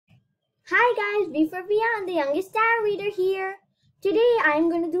Hi guys, before beyond the youngest tarot reader here. Today I am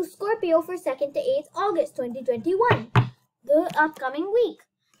going to do Scorpio for 2nd to 8th August 2021, the upcoming week.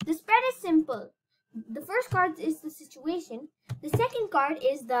 The spread is simple. The first card is the situation. The second card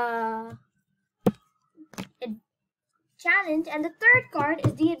is the challenge, and the third card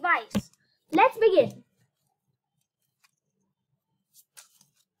is the advice. Let's begin.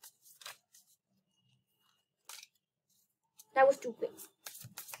 That was too quick.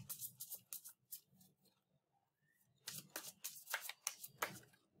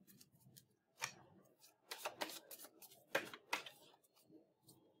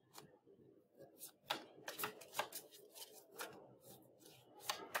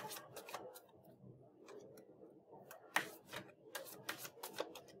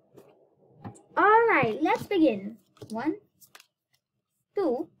 Alright, let's begin. 1,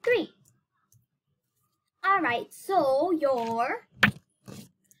 2, 3. Alright, so your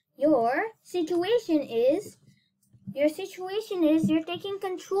situation is you're taking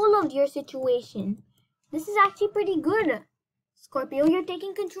control of your situation. This is actually pretty good, Scorpio. You're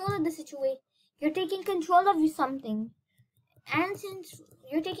taking control of the situation. You're taking control of something. And since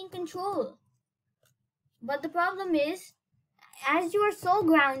you're taking control, but the problem is, as you are so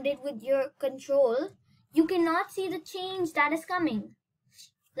grounded with your control, you cannot see the change that is coming.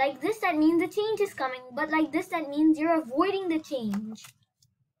 Like this, that means the change is coming, but like this, that means you're avoiding the change.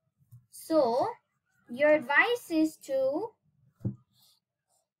 So, your advice is to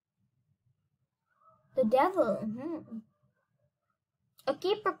the devil. A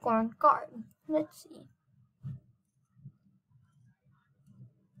Capricorn card. Let's see.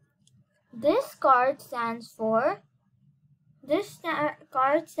 This card stands for this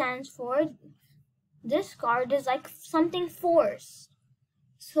card is like something forced.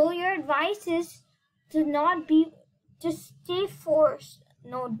 So your advice is to stay forced.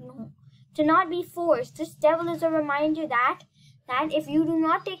 To not be forced. This devil is a reminder that if you do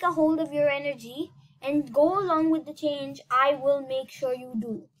not take a hold of your energy and go along with the change, I will make sure you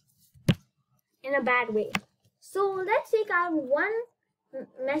do. In a bad way. So let's take out one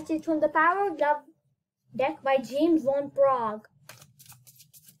message from the Power of Love deck by James von Prague.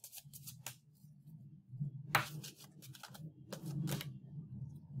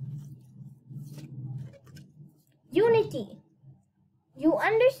 Unity. You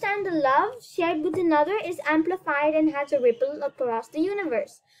understand the love shared with another is amplified and has a ripple across the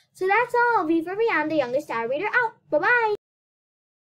universe. So that's all. Be for beyond the youngest tarot reader out. Bye-bye.